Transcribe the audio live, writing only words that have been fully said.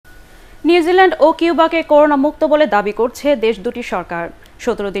New Zealand ও কিউবাকে corona মুক্ত বলে দাবি করছে দেশ দুটি সরকার।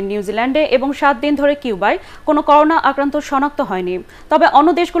 17 দিন নিউজিল্যান্ডে এবং 7 দিন ধরে কিউবায় কোনো করোনা আক্রান্ত শনাক্ত হয়নি। তবে অন্য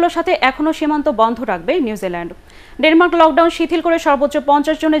দেশগুলোর সাথে এখনও সীমান্ত বন্ধ রাখবে নিউজিল্যান্ড। ডেনমার্ক লকডাউন শিথিল করে সর্বোচ্চ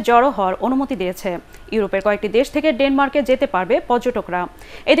 50 জনের জড়ো হওয়ার অনুমতি দিয়েছে। ইউরোপের কয়েকটি দেশ থেকে ডেনমার্কে যেতে পারবে পর্যটকরা।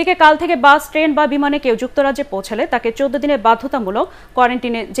 এদিকে কাল থেকে বাস, ট্রেন বা বিমানে কেউ যুক্তরাজ্যে পৌঁছালে তাকে 14 দিনের বাধ্যতামূলক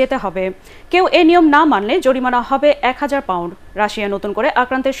কোয়ারেন্টিনে যেতে হবে। কেউ এই নিয়ম না মানলে জরিমানা হবে 1000 পাউন্ড। রাশিয়া নতুন করে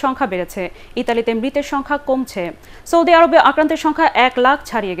আক্রান্তের সংখ্যা বেড়েছে। ইতালিতে মৃতের সংখ্যা কমছে। সৌদি আরবে আক্রান্তের সংখ্যা 1 লাখ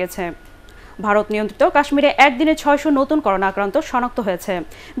ছাড়িয়ে গেছে। ভারত নিয়ন্ত্রিত কাশ্মীরে একদিনে 600 নতুন করোনা আক্রান্ত শনাক্ত হয়েছে।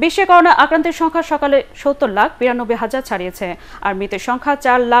 বিশ্বে করোনা আক্রান্তের সংখ্যা সকালে 70,92,000 ছাড়িয়েছে, আর মৃতের সংখ্যা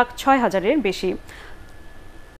 4,06,000-এর বেশি।